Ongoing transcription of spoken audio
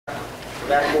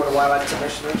back Board of Wildlife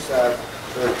Commissioners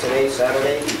for today,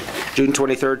 Saturday, June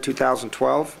 23rd,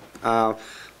 2012. I'd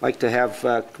like to have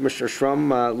Commissioner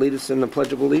Shrum lead us in the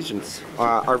Pledge of Allegiance,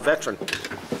 our veteran.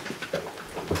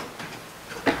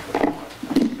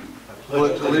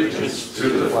 Pledge allegiance to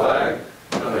the flag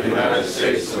of the United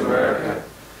States of America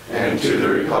and to the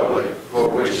republic for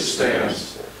which it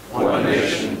stands, one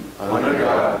nation, under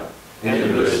God,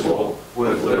 indivisible,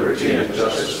 with liberty and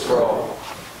justice for all.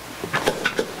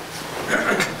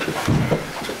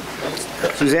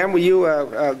 Suzanne, will you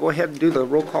go ahead and do the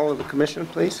roll call of the commission,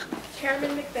 please?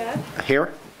 Chairman McBeath.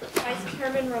 Here. Vice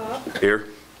Chairman Robb. Here.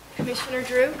 Commissioner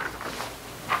Drew.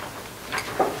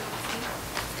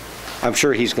 I'm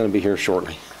sure he's going to be here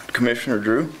shortly. Commissioner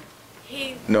Drew?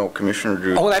 No, Commissioner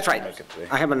Drew. Oh, that's right.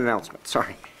 I have an announcement.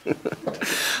 Sorry.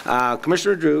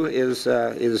 Commissioner Drew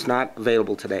is not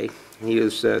available today. He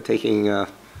is taking a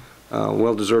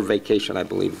well-deserved vacation, I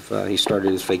believe. He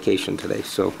started his vacation today.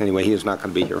 So anyway, he is not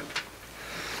going to be here.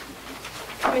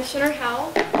 Commissioner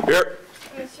Howell. Here.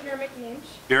 Commissioner McNinch.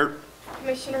 Here.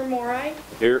 Commissioner Morai.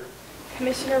 Here.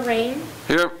 Commissioner Rain.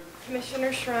 Here.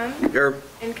 Commissioner Shrum. Here.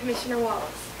 And Commissioner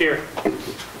Wallace. Here.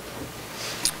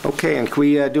 Okay, and can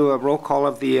we do a roll call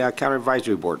of the county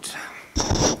advisory boards?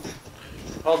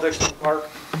 Paul Dixon Park,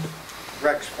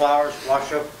 Rex Flowers,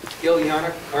 Washoe, Gil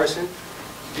Yannick, Carson,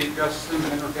 Steve Gustafson,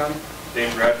 Henry County,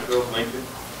 Dave Bradfield, Lincoln,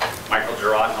 Michael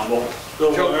Gerard, Humboldt,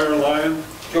 Bill Blair, Lyon,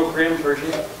 Joe Grimm,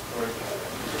 Virginia,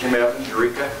 Jim Evans,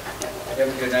 Eureka,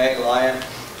 Kevin Goodnight, Lyon.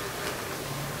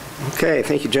 Okay,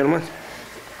 thank you, gentlemen.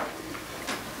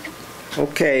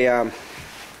 Okay,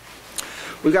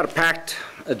 we've got a packed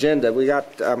agenda.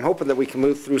 I'm hoping that we can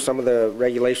move through some of the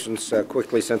regulations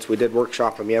quickly since we did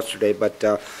workshop them yesterday, but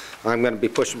I'm going to be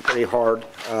pushing pretty hard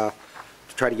to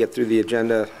try to get through the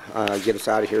agenda, get us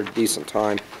out of here at a decent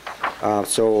time.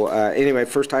 Anyway,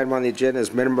 first item on the agenda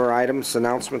is member items,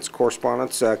 announcements,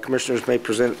 correspondence. Commissioners may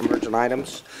present emergent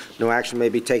items. No action may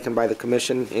be taken by the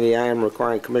commission. Any item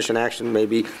requiring commission action may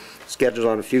be scheduled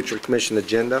on a future commission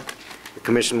agenda. The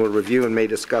commission will review and may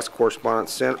discuss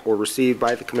correspondence sent or received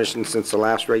by the commission since the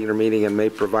last regular meeting and may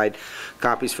provide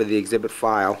copies for the exhibit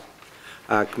file.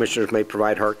 Commissioners may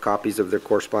provide hard copies of their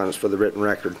correspondence for the written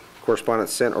record.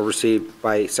 Correspondence sent or received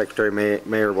by Secretary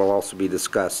Mayor will also be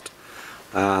discussed.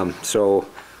 So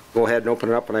go ahead and open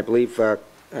it up, and I believe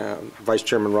Vice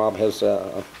Chairman Robb has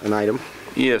an item.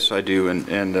 Yes, I do, and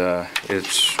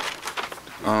it's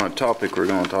on a topic we're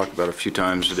going to talk about a few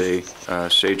times today,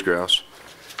 sage grouse.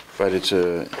 But it's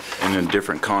in a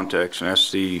different context, and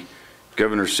that's the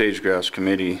Governor's Sage Grouse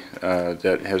Committee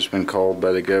that has been called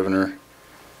by the Governor.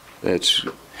 That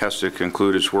has to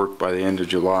conclude its work by the end of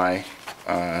July.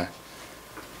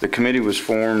 The committee was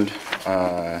formed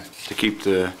to keep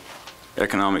the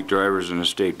economic drivers in the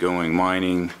state going: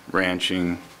 mining,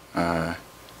 ranching,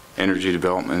 energy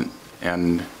development,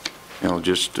 and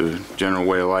just the general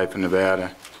way of life in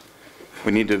Nevada.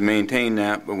 We need to maintain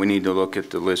that, but we need to look at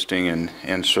the listing,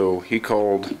 and so he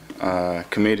called a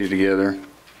committee together.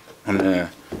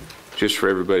 Just for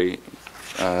everybody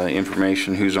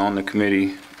information, who's on the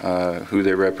committee, who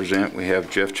they represent. We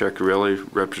have Jeff Ceccarelli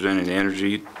representing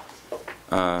energy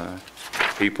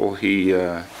people. He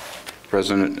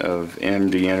president of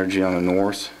MD Energy on the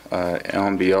North.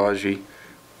 Alan Biaggi,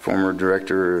 former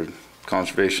director of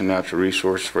Conservation Natural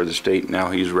Resources for the state.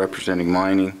 Now he's representing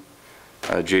mining.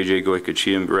 J.J.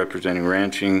 Goycochea representing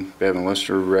ranching, Bevan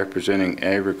Lister representing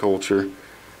agriculture,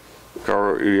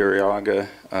 Carl Uriaga,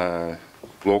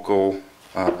 local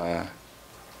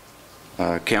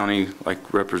county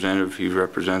representative, he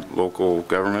represents local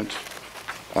government.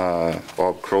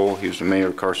 Bob Kroll, he's the mayor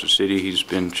of Carson City. He's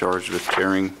been charged with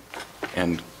chairing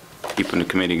and keeping the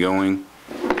committee going.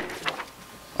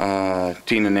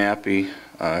 Tina Nappy,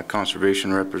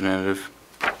 conservation representative.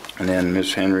 And then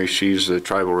Ms. Henry, she's the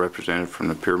tribal representative from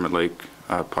the Pyramid Lake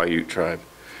Paiute tribe.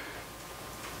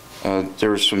 There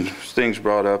were some things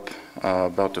brought up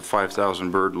about the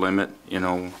 5,000 bird limit,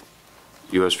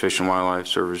 U.S. Fish and Wildlife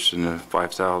Service and the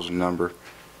 5,000 number.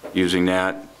 Using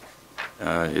that,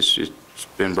 it's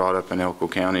been brought up in Elko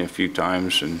County a few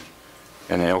times, and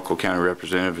the Elko County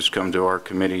representative has come to our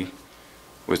committee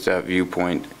with that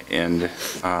viewpoint. And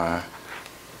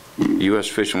U.S.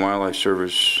 Fish and Wildlife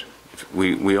Service,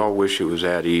 we all wish it was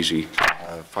that easy,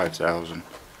 5,000,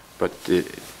 but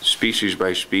species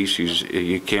by species,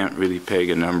 you can't really peg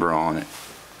a number on it.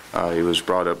 It was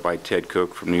brought up by Ted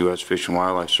Cook from the U.S. Fish and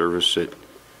Wildlife Service that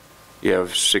you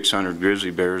have 600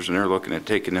 grizzly bears and they're looking at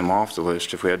taking them off the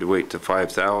list. If we had to wait to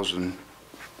 5,000,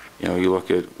 you look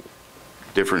at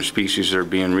different species that are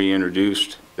being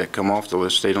reintroduced that come off the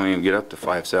list, they don't even get up to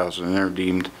 5,000 and they're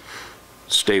deemed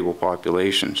stable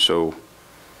population. So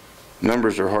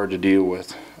numbers are hard to deal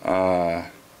with.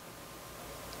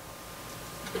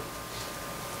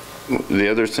 The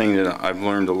other thing that I've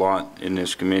learned a lot in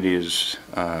this committee is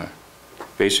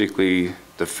basically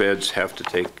the feds have to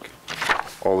take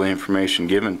all the information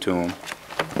given to them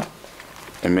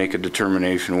and make a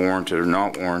determination warranted or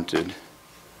not warranted.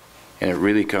 And it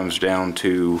really comes down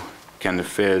to, can the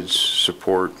feds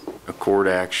support a court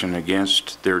action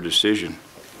against their decision?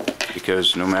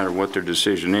 Because no matter what their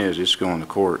decision is, it's going to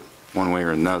court one way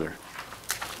or another.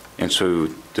 And so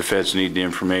the feds need the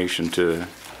information to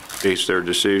base their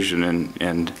decision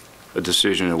and a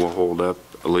decision that will hold up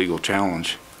a legal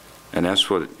challenge. And that's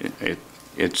what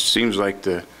it seems like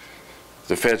the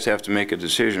feds have to make a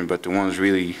decision, but the ones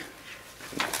really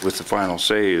with the final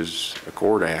say is a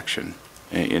court action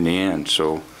in the end.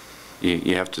 So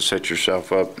you have to set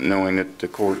yourself up knowing that the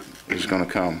court is going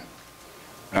to come.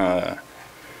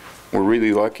 We're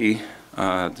really lucky.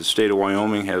 The state of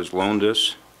Wyoming has loaned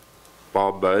us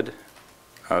Bob Budd.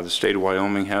 The state of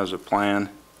Wyoming has a plan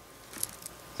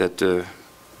that the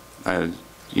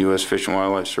U.S. Fish and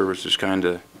Wildlife Service has kind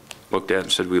of looked at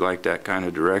and said we like that kind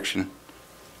of direction.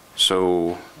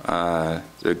 So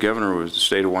the governor of the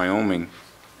state of Wyoming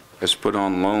has put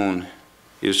on loan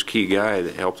his key guy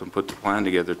that helped him put the plan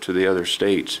together to the other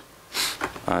states.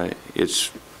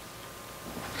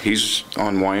 He's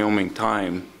on Wyoming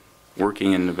time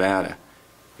working in Nevada.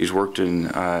 He's worked in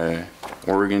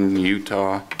Oregon,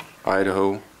 Utah,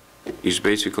 Idaho. He's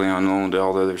basically on loan to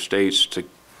all the other states,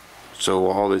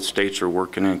 so all the states are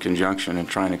working in conjunction and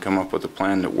trying to come up with a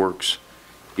plan that works.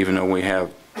 Even though we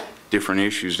have different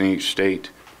issues in each state,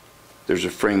 there's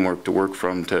a framework to work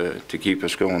from to keep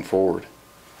us going forward.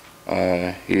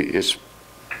 It's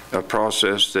a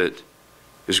process that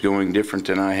is going different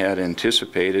than I had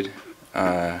anticipated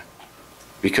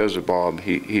because of Bob.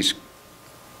 He's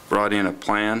brought in a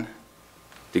plan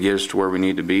to get us to where we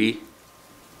need to be,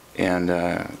 and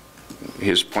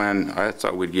his plan, I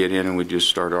thought we'd get in and we'd just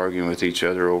start arguing with each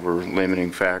other over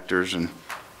limiting factors and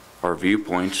our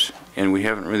viewpoints, and we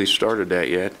haven't really started that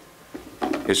yet.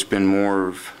 It's been more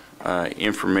of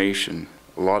information,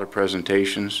 a lot of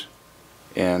presentations,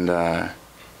 and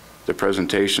the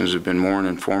presentations have been more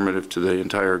informative to the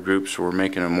entire group, so we're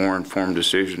making a more informed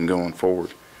decision going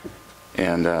forward.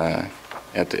 And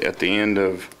at the end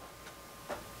of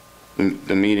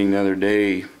the meeting the other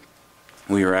day,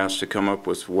 we were asked to come up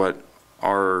with what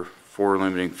our 4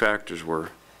 limiting factors were.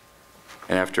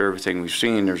 And after everything we've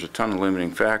seen, there's a ton of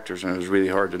limiting factors, and it was really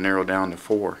hard to narrow down to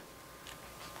 4.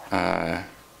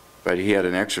 But he had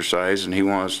an exercise, and he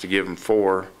wanted us to give him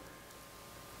 4,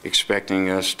 expecting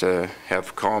us to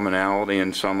have commonality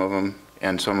in some of them,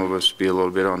 and some of us be a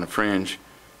little bit on the fringe.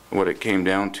 What it came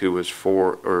down to was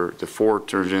 4, or the 4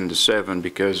 turns into 7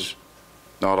 because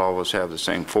not all of us have the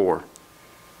same 4.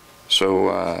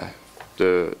 So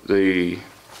the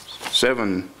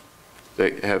 7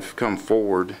 that have come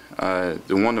forward, the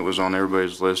one that was on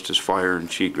everybody's list is fire and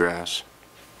cheatgrass.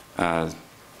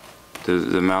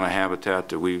 The amount of habitat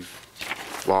that we've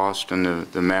lost and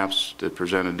the maps that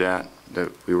presented that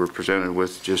we were presented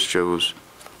with just shows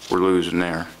we're losing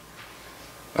there.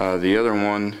 The other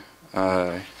one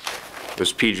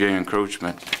was PJ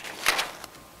encroachment.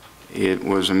 It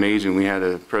was amazing. We had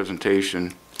a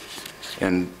presentation,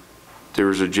 and there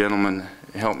was a gentleman,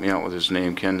 help me out with his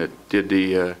name, Ken, that did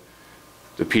the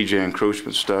PJ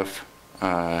encroachment stuff.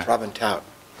 Robin Tout.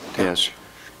 Yes.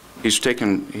 He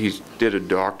did a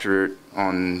doctorate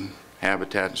on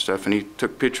habitat and stuff, and he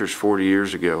took pictures 40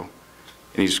 years ago.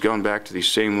 And he's gone back to these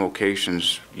same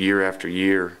locations year after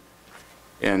year.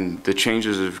 And the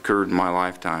changes that have occurred in my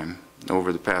lifetime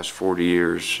over the past 40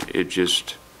 years, it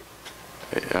just,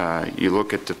 you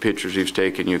look at the pictures he's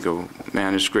taken, you go,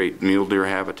 man, it's great mule deer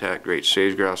habitat, great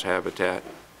sage grouse habitat.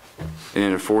 And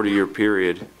in a 40-year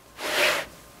period,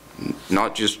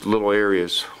 not just little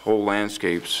areas, whole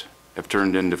landscapes have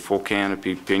turned into full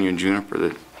canopy pinyon juniper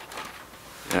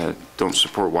that don't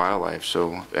support wildlife.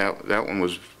 So that one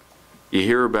was, you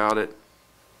hear about it,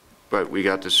 but we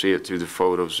got to see it through the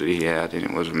photos that he had, and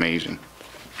it was amazing.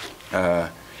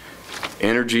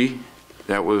 Energy,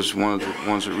 that was one of the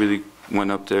ones that really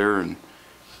went up there, and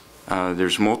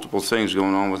there's multiple things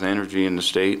going on with energy in the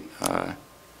state.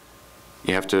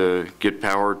 You have to get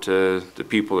power to the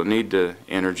people that need the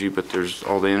energy, but there's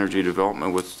all the energy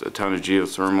development with a ton of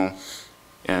geothermal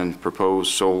and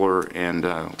proposed solar and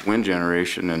wind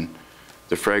generation, and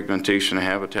the fragmentation of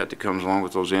habitat that comes along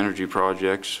with those energy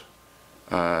projects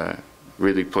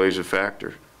really plays a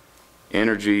factor.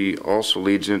 Energy also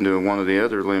leads into one of the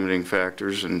other limiting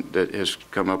factors and that has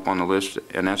come up on the list,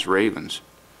 and that's ravens.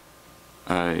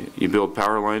 You build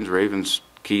power lines, ravens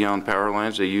key on power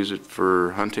lines. They use it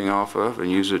for hunting off of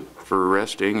and use it for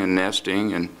resting and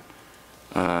nesting, and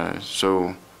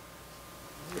so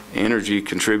energy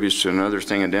contributes to another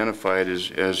thing identified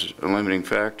as a limiting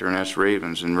factor, and that's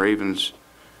ravens. And ravens,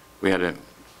 we had a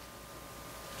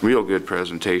real good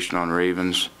presentation on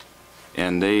ravens,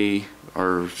 and they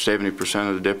are 70%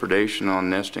 of the depredation on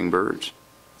nesting birds.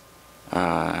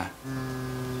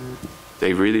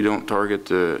 They really don't target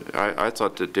the, I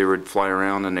thought that they would fly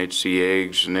around and they'd see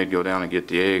eggs and they'd go down and get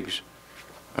the eggs.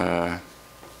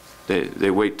 They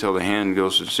wait till the hen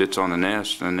goes and sits on the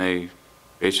nest, and they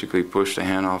basically push the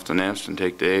hen off the nest and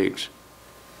take the eggs.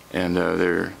 And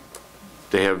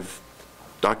they have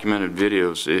documented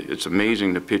videos. It's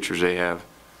amazing the pictures they have.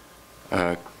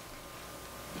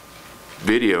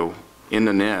 Video in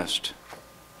the nest.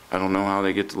 I don't know how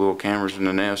they get the little cameras in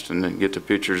the nest and then get the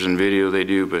pictures and video they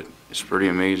do, but it's pretty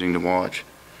amazing to watch.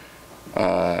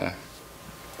 Wild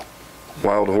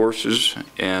horses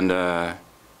and the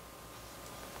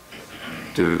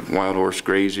wild horse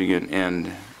grazing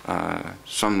and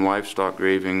some livestock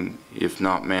grazing, if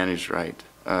not managed right.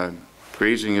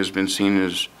 Grazing has been seen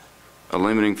as a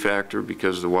limiting factor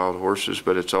because of the wild horses,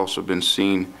 but it's also been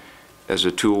seen as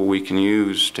a tool we can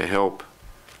use to help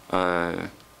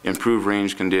improve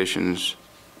range conditions,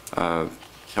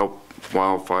 help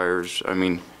wildfires. I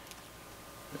mean,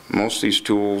 most of these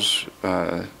tools,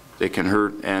 they can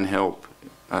hurt and help.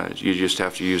 You just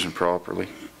have to use them properly.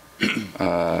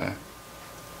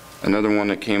 Another one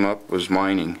that came up was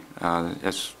mining.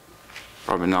 That's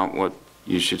probably not what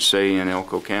you should say in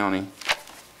Elko County,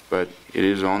 but it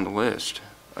is on the list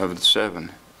of the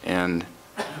 7. And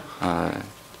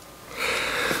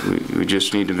we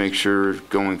just need to make sure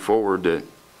going forward that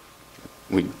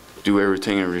we do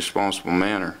everything in a responsible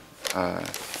manner.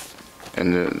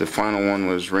 And the final one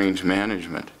was range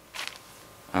management.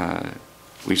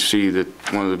 We see that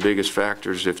one of the biggest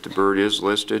factors, if the bird is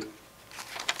listed,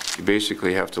 you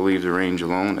basically have to leave the range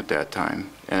alone at that time.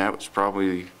 And that was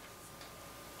probably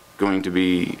going to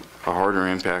be a harder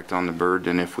impact on the bird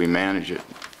than if we manage it.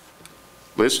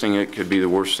 Listing it could be the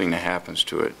worst thing that happens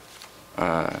to it.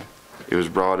 It was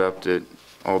brought up that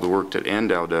all the work that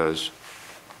NDOW does,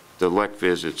 the LEC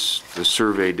visits, the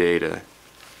survey data,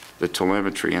 the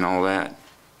telemetry and all that,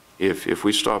 if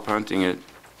we stop hunting it,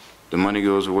 the money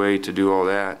goes away to do all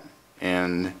that,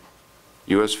 and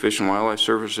U.S. Fish and Wildlife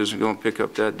Service isn't going to pick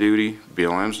up that duty,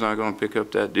 BLM's not going to pick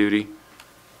up that duty.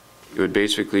 It would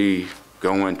basically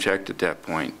go unchecked at that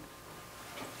point.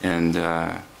 And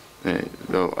a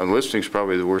listing is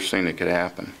probably the worst thing that could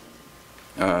happen.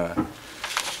 The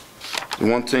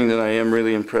one thing that I am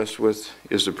really impressed with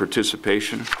is the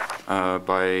participation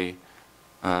by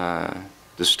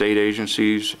the state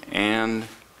agencies and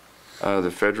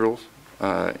the federal.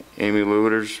 Amy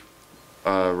Lewiters,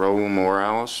 Raul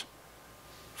Morales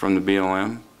from the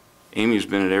BLM. Amy's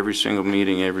been at every single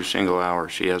meeting, every single hour.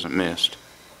 She hasn't missed.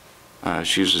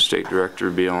 She's the state director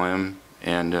of BLM,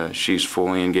 and she's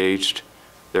fully engaged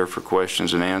there for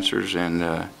questions and answers,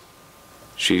 and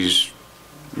she's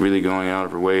really going out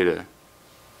of her way to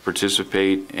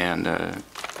participate and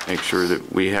make sure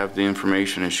that we have the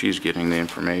information and she's getting the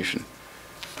information.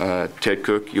 Ted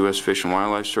Cook, U.S. Fish and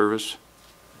Wildlife Service,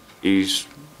 he's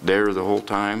there the whole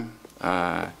time,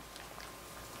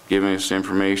 giving us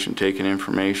information, taking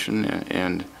information,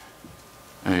 and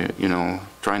you know,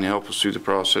 trying to help us through the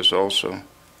process also.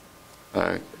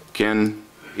 Ken,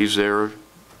 he's there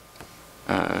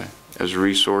as a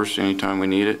resource anytime we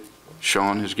need it.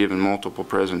 Sean has given multiple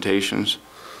presentations.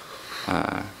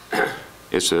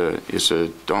 It's a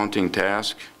daunting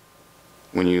task.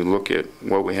 When you look at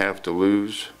what we have to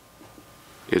lose,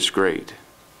 it's great.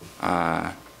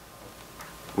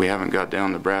 We haven't got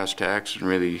down to brass tacks and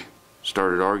really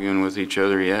started arguing with each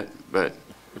other yet, but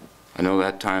I know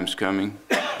that time's coming.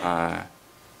 The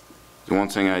one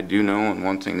thing I do know, and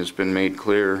one thing that's been made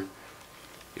clear,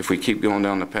 if we keep going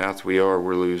down the path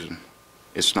we're losing.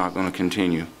 It's not going to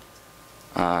continue.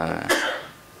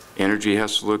 Energy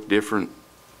has to look different.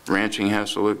 Ranching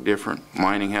has to look different.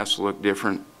 Mining has to look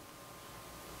different.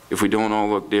 If we don't all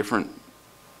look different,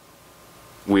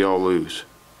 we all lose.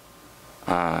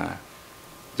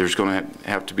 There's going to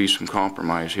have to be some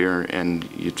compromise here, and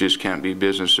it just can't be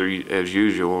business as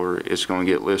usual, or it's going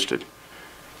to get listed.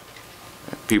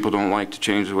 People don't like to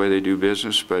change the way they do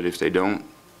business, but if they don't,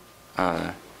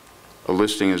 a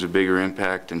listing is a bigger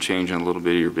impact than changing a little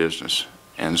bit of your business.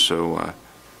 And so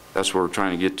that's what we're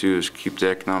trying to get to, is keep the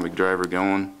economic driver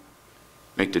going,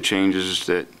 make the changes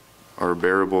that are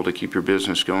bearable to keep your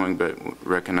business going, but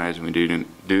recognizing we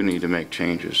do need to make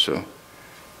changes. So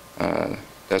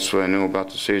that's what I know about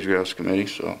the Sage Grouse Committee.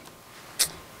 So.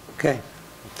 Okay.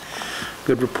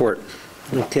 Good report.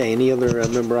 Okay, any other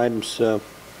member items?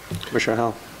 Commissioner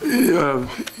Howell?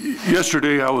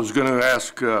 Yesterday, I was going to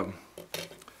ask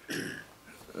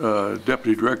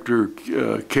Deputy Director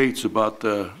Cates about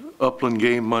the upland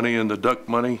game money and the duck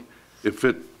money. If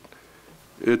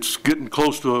it's getting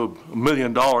close to $1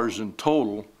 million in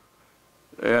total,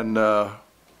 and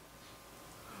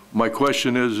my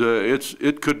question is,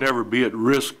 it could never be at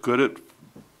risk, could it?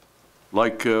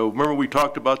 Like, remember we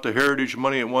talked about the heritage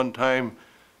money at one time,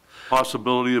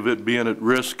 possibility of it being at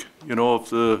risk, you know, if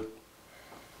the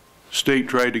state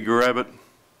tried to grab it?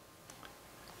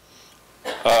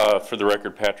 For the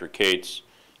record, Patrick Cates.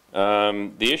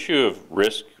 The issue of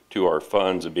risk to our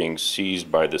funds of being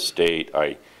seized by the state,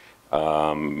 you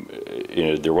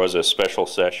know, there was a special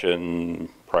session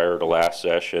prior to last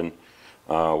session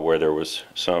where there was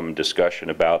some discussion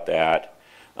about that.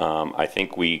 I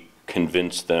think we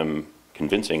convinced them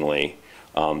convincingly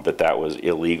that that was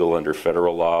illegal under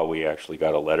federal law. We actually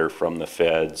got a letter from the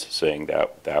feds saying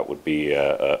that that would be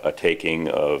a taking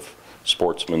of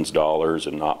sportsmen's dollars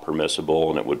and not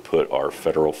permissible, and it would put our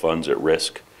federal funds at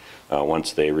risk.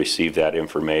 Once they received that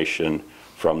information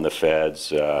from the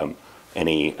feds,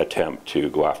 any attempt to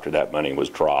go after that money was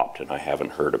dropped, and I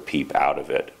haven't heard a peep out of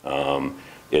it.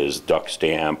 Is duck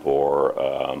stamp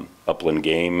or upland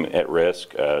game at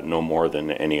risk? No more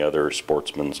than any other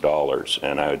sportsman's dollars,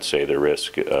 and I would say the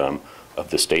risk of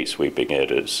the state sweeping it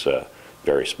is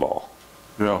very small.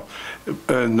 Yeah,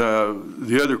 and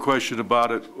the other question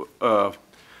about it,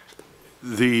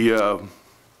 the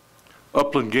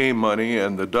upland game money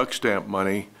and the duck stamp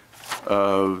money,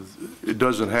 it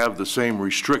doesn't have the same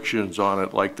restrictions on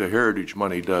it like the heritage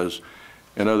money does.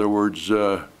 In other words,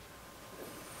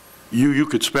 you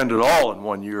could spend it all in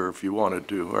 1 year if you wanted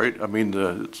to, right? I mean,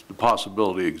 the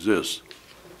possibility exists.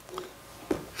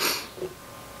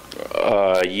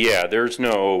 Yeah, there's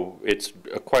no, it's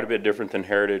quite a bit different than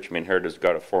Heritage. I mean, Heritage has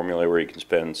got a formula where you can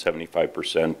spend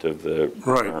 75% of the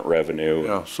current revenue.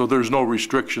 Yeah, so there's no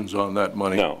restrictions on that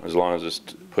money. No, as long as it's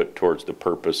put towards the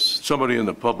purpose. Somebody in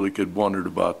the public had wondered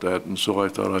about that, and so I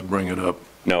thought I'd bring it up.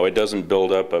 No, it doesn't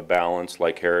build up a balance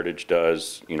like Heritage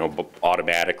does, you know,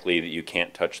 automatically that you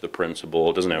can't touch the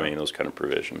principal. It doesn't have any of those kind of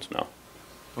provisions, no.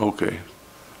 Okay.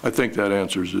 I think that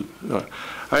answers it.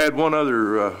 I had one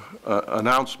other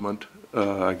announcement.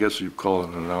 I guess you'd call it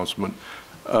an announcement.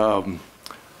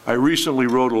 I recently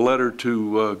wrote a letter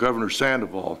to Governor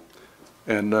Sandoval,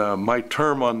 and my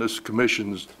term on this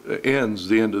commission ends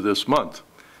the end of this month.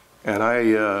 And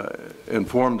I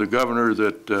informed the governor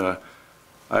that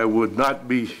I would not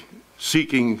be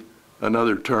seeking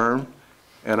another term,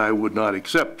 and I would not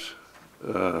accept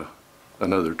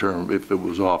another term if it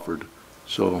was offered.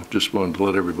 So just wanted to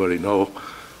let everybody know,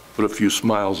 put a few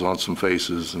smiles on some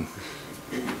faces, and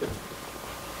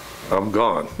I'm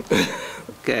gone.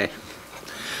 Okay.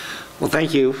 Well,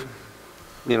 thank you,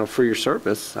 for your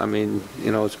service. I mean,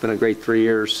 it's been a great 3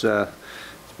 years.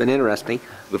 It's been interesting.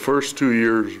 The first 2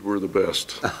 years were the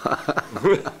best.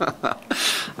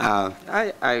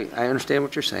 I understand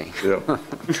what you're saying. Yeah.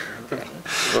 Okay.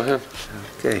 Go ahead.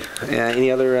 Okay.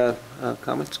 Any other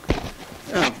comments?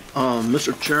 Yeah,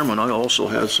 Mr. Chairman, I also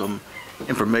had some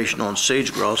information on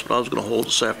sage grouse, but I was going to hold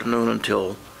this afternoon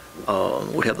until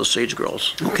we have the sage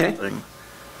grouse thing.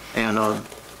 And I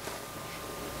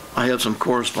have some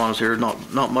correspondence here,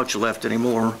 not much left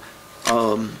anymore.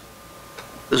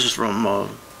 This is from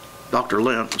Dr.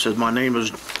 Lent. It says, my name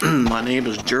is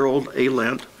Gerald A.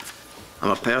 Lent.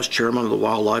 I'm a past chairman of the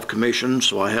Wildlife Commission,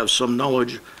 so I have some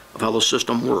knowledge of how the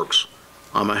system works.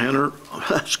 I'm a hunter,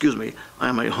 I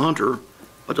am a hunter,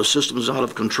 but the system is out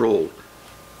of control.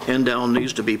 NDOW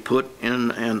needs to be put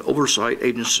in an oversight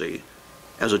agency.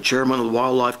 As a chairman of the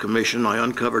Wildlife Commission, I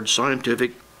uncovered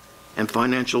scientific and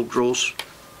financial gross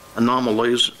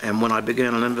anomalies, and when I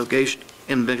began an investigation,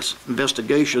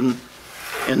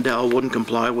 NDOW wouldn't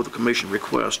comply with the commission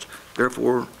request.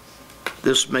 Therefore,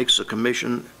 this makes the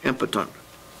commission impotent.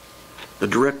 The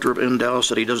director of NDOW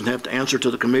said he doesn't have to answer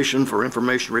to the commission for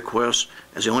information requests,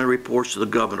 as he only reports to the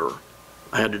governor.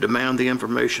 I had to demand the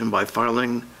information by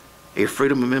filing a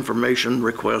Freedom of Information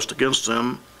request against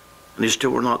them, and they still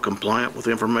were not compliant with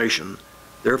the information.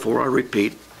 Therefore, I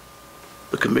repeat,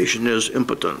 the commission is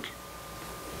impotent.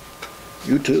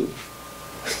 You too.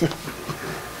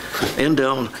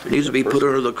 NDOW needs to be put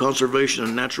under the Conservation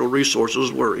and Natural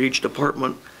Resources, where each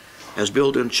department has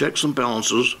built-in checks and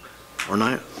balances for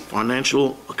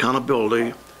financial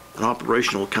accountability and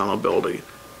operational accountability.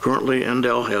 Currently,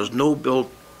 NDOW has no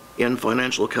built-in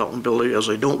financial accountability, as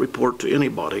they don't report to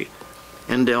anybody.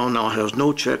 NDOW now has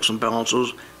no checks and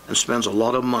balances and spends a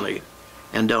lot of money.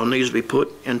 NDOW needs to be put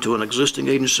into an existing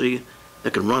agency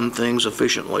that can run things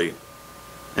efficiently.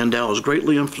 NDOW is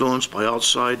greatly influenced by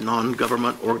outside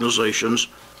non-government organizations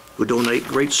who donate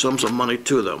great sums of money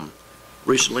to them.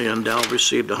 Recently, NDOW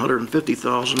received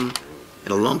 $150,000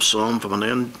 in a lump sum from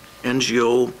an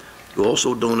NGO who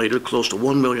also donated close to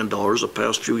 $1 million the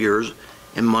past few years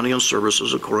in money and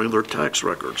services according to their tax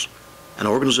records. An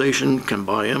organization can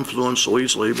buy influence so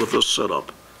easily with this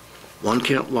setup. One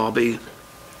can't lobby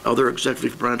other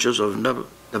executive branches of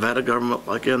Nevada government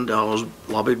like NDOW is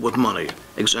lobbied with money.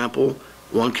 Example,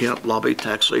 one can't lobby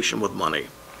taxation with money.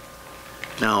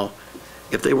 Now,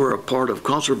 if they were a part of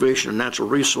conservation and natural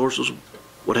resources,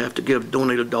 would have to give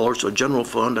donated dollars to a general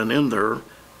fund, and in there,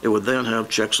 it would then have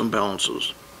checks and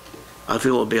balances. I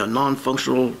feel it would be a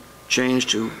non-functional change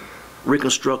to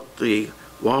reconstruct the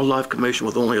Wildlife Commission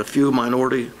with only a few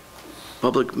minority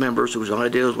public members whose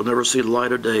ideas would never see the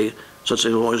light of day, since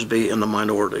they will always be in the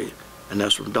minority. And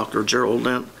that's from Dr. Gerald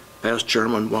Lent, past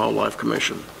Chairman, Wildlife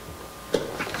Commission.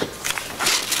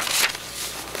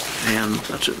 And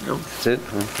that's it. No. That's it?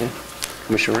 Okay.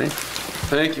 Commissioner Rain?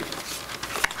 Thank you.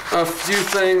 A few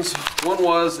things. One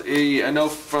was, I know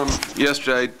from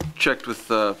yesterday, I checked with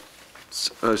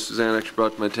Suzanne actually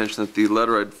brought to my attention that the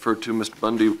letter I referred to, Mr.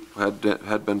 Bundy,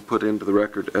 had been put into the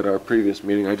record at our previous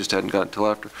meeting. I just hadn't gotten until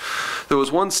after. There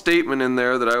was one statement in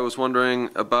there that I was wondering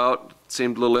about,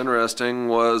 seemed a little interesting,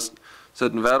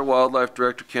 said Nevada Wildlife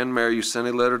Director Ken Mayer, you sent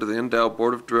a letter to the NDOW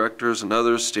Board of Directors and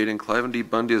others stating Cliven D.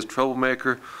 Bundy is a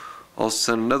troublemaker. Also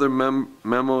sent another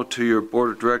memo to your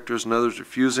Board of Directors and others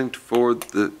refusing to forward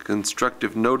the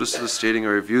constructive notices stating I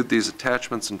reviewed these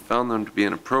attachments and found them to be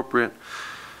inappropriate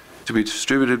to be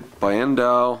distributed by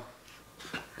NDOW.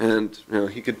 And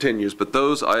he continues, but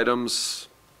those items,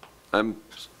 I'm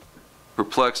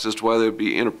perplexed as to why they would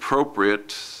be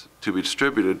inappropriate to be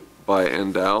distributed by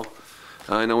NDOW.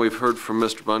 I know we've heard from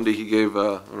Mr. Bundy. He gave,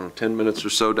 I don't know, 10 minutes or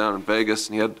so down in Vegas,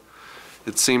 and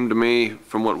it seemed to me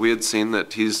from what we had seen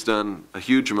that he's done a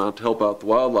huge amount to help out the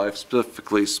wildlife,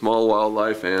 specifically small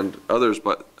wildlife and others,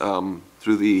 but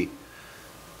through the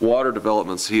water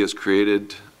developments he has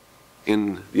created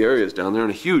in the areas down there, in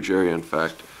a huge area, in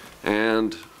fact.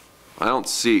 And I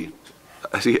see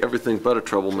everything but a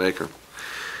troublemaker.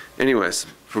 Anyways,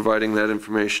 providing that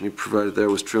information he provided there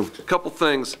was true. A couple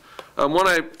things. One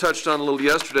I touched on a little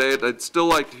yesterday, I'd still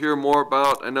like to hear more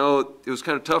about. I know it was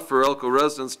kind of tough for Elko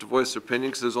residents to voice their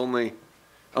opinion because there's only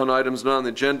on items not on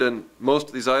the agenda, and most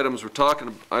of these items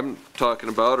I'm talking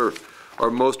about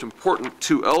are most important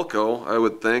to Elko, I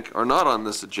would think, are not on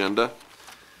this agenda.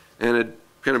 And it'd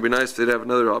kind of be nice if they'd have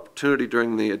another opportunity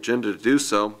during the agenda to do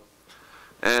so.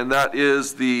 And that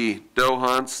is the doe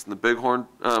hunts and the bighorn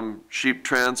sheep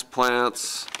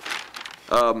transplants.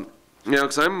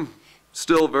 Because I'm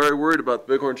still very worried about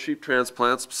the bighorn sheep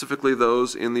transplants, specifically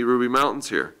those in the Ruby Mountains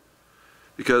here.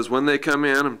 Because when they come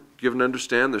in, I'm given to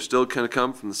understand they're still going to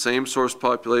come from the same source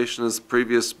population as the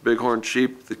previous bighorn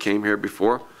sheep that came here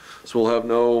before. So we'll have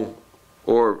no,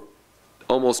 or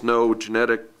almost no,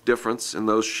 genetic difference in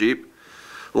those sheep.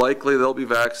 Likely they'll be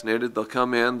vaccinated, they'll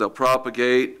come in, they'll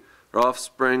propagate, their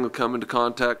offspring will come into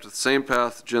contact with the same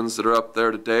pathogens that are up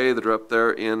there today, that are up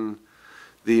there in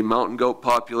the mountain goat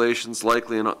populations,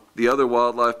 likely in the other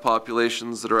wildlife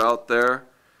populations that are out there.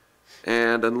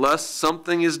 And unless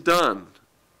something is done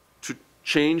to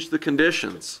change the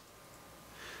conditions,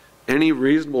 any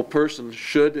reasonable person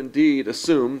should indeed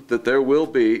assume that there will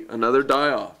be another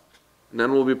die-off. And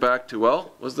then we'll be back to,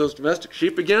 well, was those domestic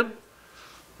sheep again?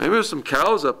 Maybe there's some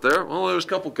cows up there. Well, there was a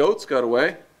couple goats got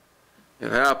away.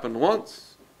 It happened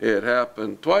once. It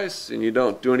happened twice, and you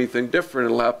don't do anything different.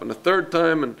 It'll happen a third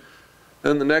time, and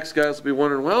then the next guys will be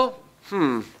wondering, well,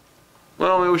 maybe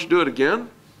we should do it again.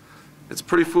 It's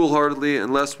pretty foolhardily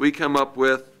unless we come up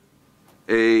with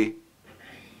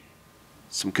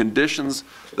some conditions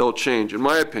that'll change. In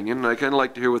my opinion, and I kind of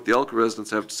like to hear what the Elko residents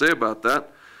have to say about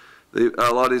that.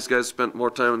 A lot of these guys spent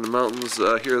more time in the mountains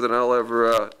here than I'll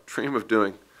ever dream of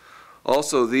doing.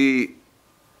 Also, the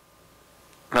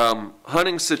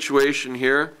hunting situation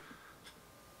here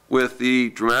with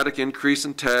the dramatic increase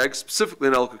in tags, specifically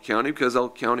in Elko County, because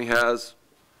Elko County has,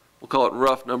 we'll call it in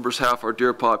rough numbers, half our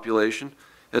deer population.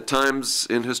 At times,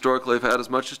 historically, they've had as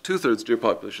much as 2/3 deer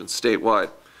population statewide.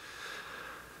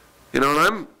 And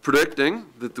I'm predicting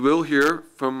that we'll hear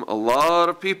from a lot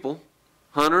of people,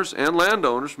 hunters and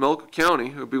landowners from Elko County,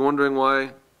 who'll be wondering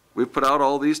why we've put out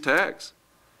all these tags.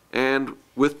 And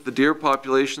with the deer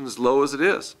population as low as it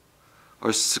is,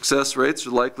 our success rates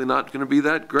are likely not going to be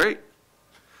that great.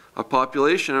 Our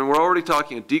population, and we're already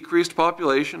talking a decreased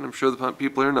population, I'm sure the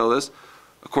people here know this,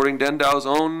 according to NDOW's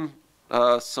own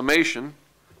summation,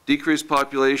 decreased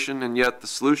population, and yet the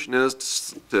solution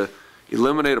is to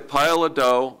eliminate a pile of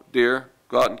deer,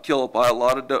 go out and kill a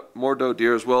lot of more doe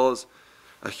deer, as well as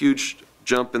a huge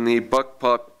jump in the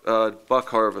buck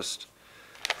harvest.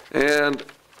 And,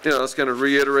 you know, it's going to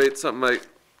reiterate something I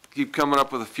keep coming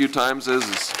up with a few times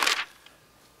is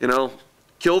you know,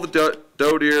 kill the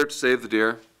doe deer to save the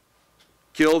deer,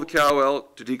 kill the cow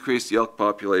elk to decrease the elk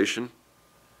population.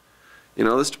 You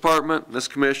know, this department, this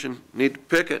commission need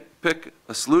to pick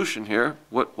a solution here.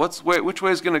 Which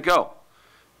way is going to go?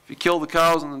 If you kill the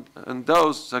cows and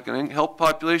does, is that going to help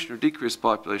population or decrease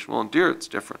population? Well, in deer it's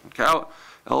different. In cow,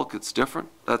 elk it's different.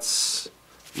 That's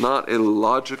not a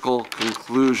logical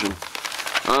conclusion.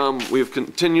 We've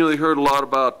continually heard a lot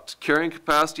about carrying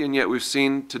capacity, and yet we've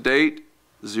seen to date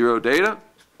zero data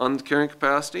on the carrying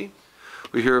capacity.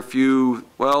 We hear a few,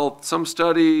 well, some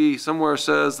study somewhere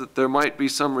says that there might be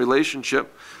some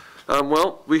relationship.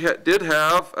 Well, we did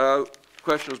have, a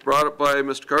question was brought up by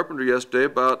Mr. Carpenter yesterday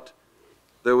about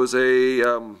there was a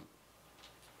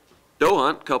doe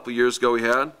hunt a couple years ago we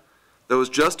had that was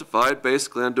justified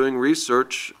basically on doing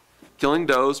research, killing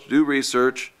does to do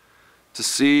research to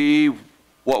see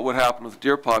what would happen with the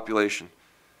deer population.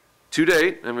 To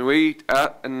date, I mean,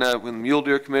 when the Mule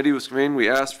Deer Committee was convened, we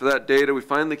asked for that data. We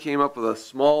finally came up with a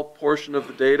small portion of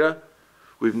the data.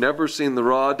 We've never seen the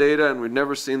raw data, and we've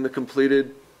never seen the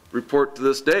completed report to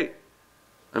this date.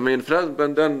 I mean, if it hasn't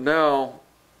been done now,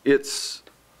 it's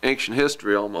ancient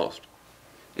history almost.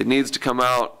 It needs to come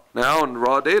out now, and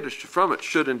raw data from it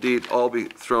should indeed all be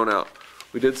thrown out.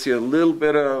 We did see a little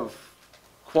bit of,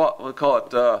 we'll call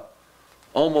it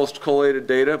almost collated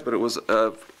data, but it was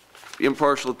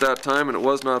impartial at that time, and it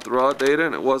was not the raw data,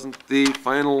 and it wasn't the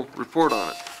final report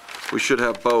on it. We should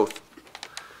have both.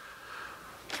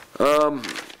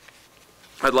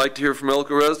 I'd like to hear from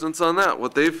Elko residents on that,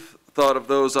 what they've thought of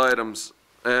those items,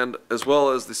 and as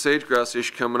well as the sage-grouse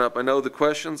issue coming up. I know the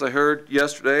questions I heard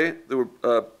yesterday that were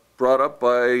brought up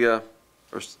by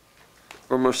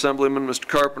former Assemblyman Mr.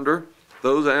 Carpenter.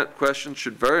 Those questions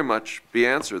should very much be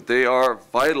answered. They are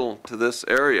vital to this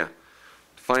area,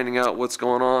 finding out what's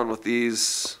going on with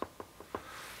these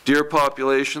deer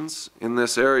populations in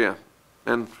this area,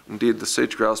 and indeed the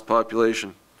sage-grouse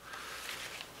population.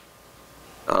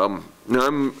 Now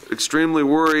I'm extremely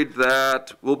worried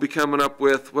that we'll be coming up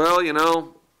with, well, you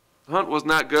know, the hunt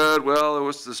wasn't that good. Well, there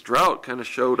was this drought kind of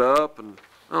showed up, and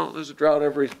oh, there's a drought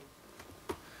every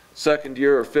second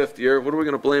year or fifth year. What are we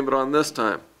going to blame it on this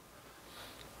time?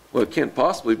 Well, it can't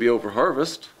possibly be over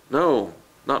harvest. No,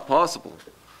 not possible.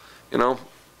 You know,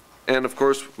 and of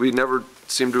course we never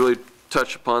seem to really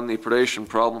touch upon the predation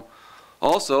problem.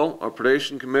 Also, our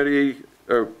predation committee,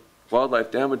 or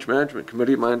Wildlife Damage Management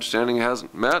Committee, my understanding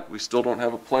hasn't met. We still don't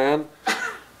have a plan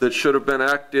that should have been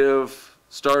active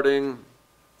starting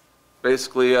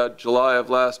basically July of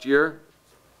last year.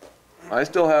 I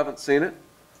still haven't seen it.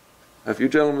 If you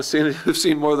gentlemen have seen it, you've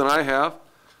seen more than I have.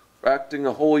 We're acting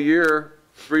a whole year,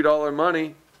 $3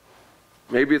 money.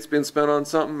 Maybe it's been spent on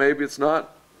something, maybe it's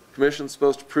not. The commission's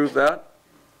supposed to prove that.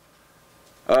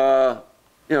 You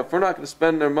know, if we're not going to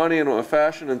spend their money in a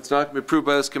fashion and it's not going to be approved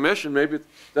by this commission, maybe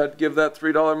that'd give that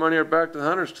 $3 money back to the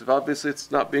hunters, because obviously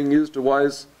it's not being used the way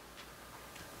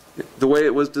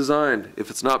it was designed. If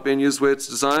it's not being used the way it's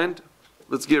designed,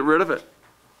 let's get rid of it.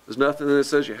 There's nothing that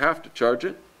says you have to charge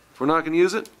it. If we're not going to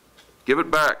use it, give it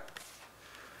back.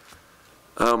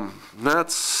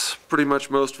 That's pretty much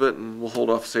most of it, and we'll hold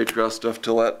off sage-grouse stuff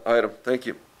till that item. Thank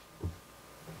you.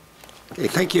 Okay,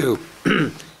 thank you.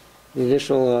 The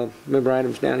additional member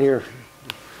items down here.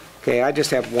 Okay, I just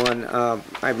have one.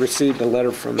 I received a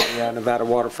letter from the Nevada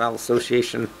Waterfowl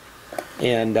Association,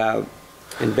 and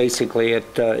basically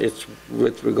it's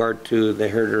with regard to the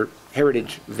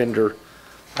heritage vendor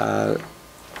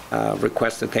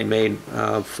request that they made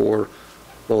for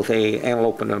both a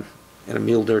antelope and a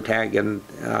mule deer tag, and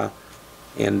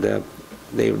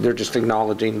they're just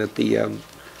acknowledging that the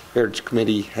Heritage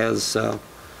Committee has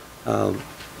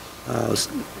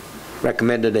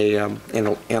recommended a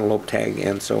antelope tag.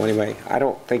 And so anyway, I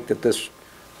don't think that this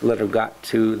letter got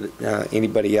to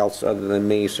anybody else other than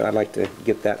me, so I'd like to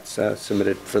get that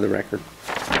submitted for the record.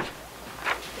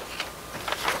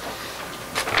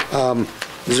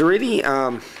 Is there any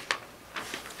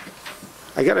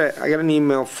I got an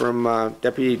email from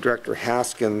Deputy Director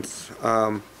Haskins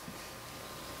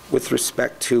with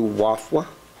respect to WAFWA,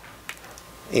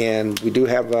 and we do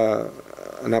have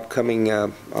an upcoming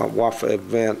WAFWA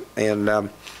event, and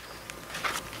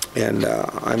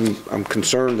I'm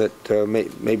concerned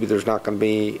that maybe there's not going to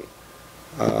be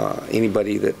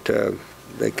anybody that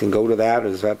can go to that.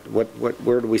 Is that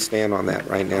where do we stand on that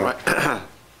right now?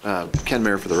 Ken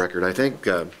Mayer for the record. I think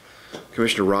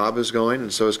Commissioner Robb is going,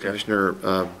 and so is Commissioner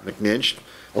McNinch.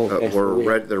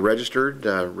 They're registered,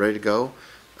 ready to go.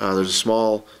 There's a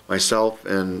small, myself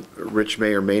and Rich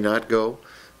may or may not go,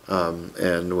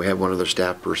 and we have one other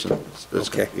staff person that's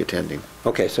going to be attending.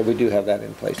 Okay, so we do have that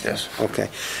in place. Yes. Okay.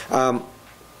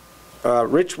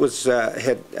 Rich was,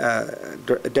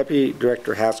 Deputy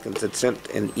Director Haskins had sent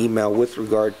an email with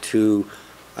regard to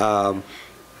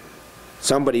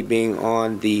somebody being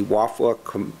on the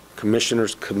WAFWA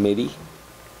Commissioners Committee.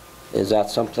 Is that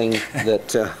something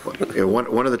that...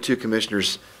 One of the two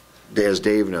commissioners, as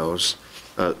Dave knows,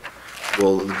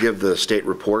 will give the state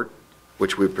report,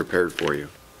 which we've prepared for you.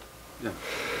 Yeah.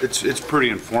 It's pretty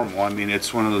informal. I mean,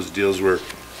 it's one of those deals where,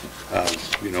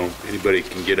 you know, anybody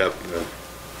can get up.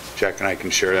 Jack and I can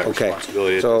share that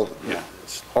responsibility. So yeah,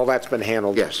 all that's been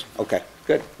handled? Yes. Okay,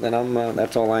 good. Then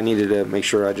that's all I needed to make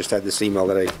sure. I just had this email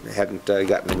that I hadn't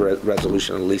gotten a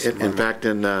resolution at least. In fact,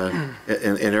 in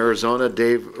Arizona,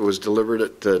 Dave was delivered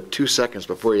at 2 seconds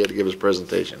before he had to give his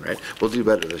presentation, right? We'll do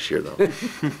better this year, though.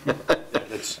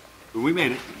 We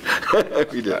made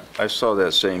it. We did. I saw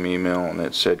that same email and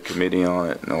it said committee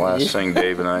on it, and the last thing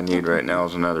Dave and I need right now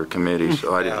is another committee,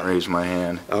 so I didn't raise my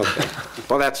hand. Okay.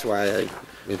 Well, that's why I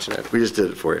mentioned it. We just did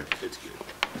it for you. It's good.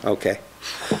 Okay.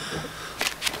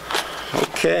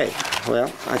 Okay. Well,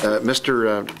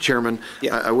 Mr. Chairman,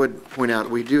 Yeah. I would point out,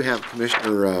 we do have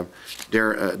Commissioner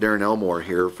Darren Elmore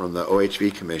here from the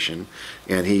OHV Commission,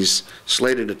 and he's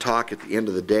slated to talk at the end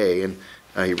of the day, and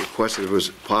he requested if it was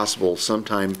possible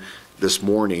sometime this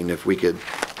morning if we could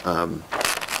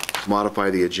modify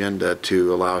the agenda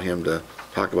to allow him to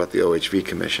talk about the OHV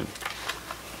Commission.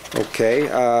 okay.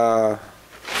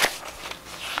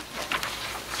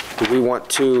 Do we want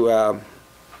to,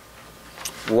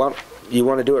 you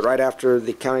want to do it right after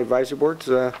the county advisory boards?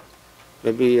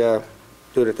 Maybe do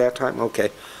it at that time? Okay.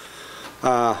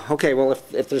 Okay, well,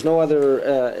 if there's no other,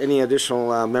 any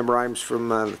additional member items from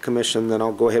the commission, then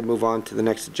I'll go ahead and move on to the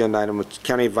next agenda item, which is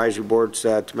county advisory boards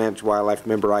to manage wildlife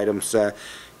member items.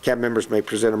 CAB members may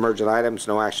present emergent items.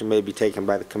 No action may be taken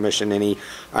by the commission. Any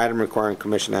item requiring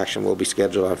commission action will be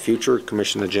scheduled on a future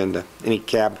commission agenda. Any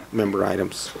CAB member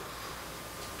items?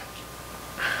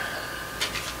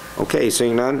 Okay,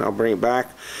 seeing none, I'll bring it back.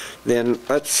 Then,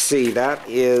 let's see, that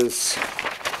is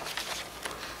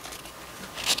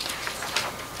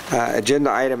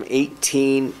agenda item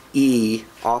 18E,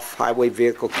 Off-Highway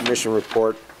Vehicle Commission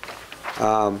Report.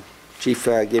 Chief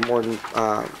Gabe Morton,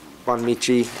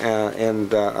 Bonamici,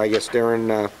 and I guess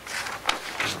Darren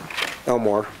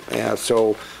Elmore.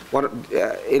 So,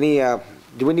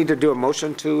 do we need to do a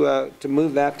motion to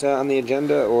move that on the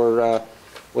agenda, or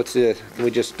can we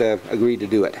just agree to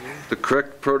do it? The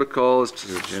correct protocol is to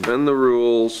suspend the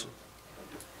rules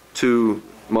to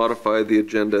modify the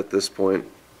agenda at this point.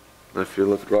 If you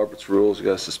look at Robert's rules, you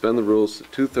got to suspend the rules.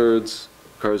 Two-thirds,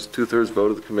 requires a two-thirds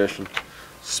vote of the commission.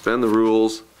 Suspend the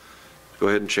rules. Go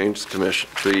ahead and change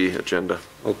the agenda.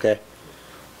 Okay.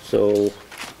 So,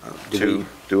 do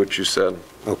what you said.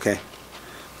 Okay.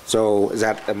 So, is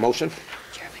that a motion?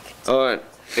 All right.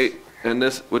 And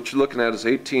this, what you're looking at is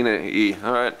 18E.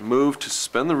 All right. Move to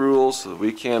suspend the rules so that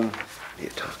we can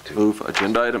move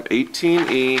agenda item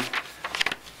 18E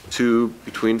to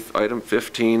between item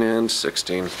 15 and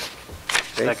 16. Okay.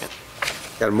 Second.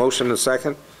 Got a motion and a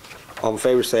second. All in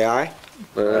favor say aye.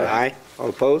 Aye. All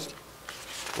opposed?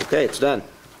 Okay, it's done.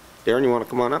 Darren, you want to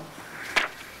come on up?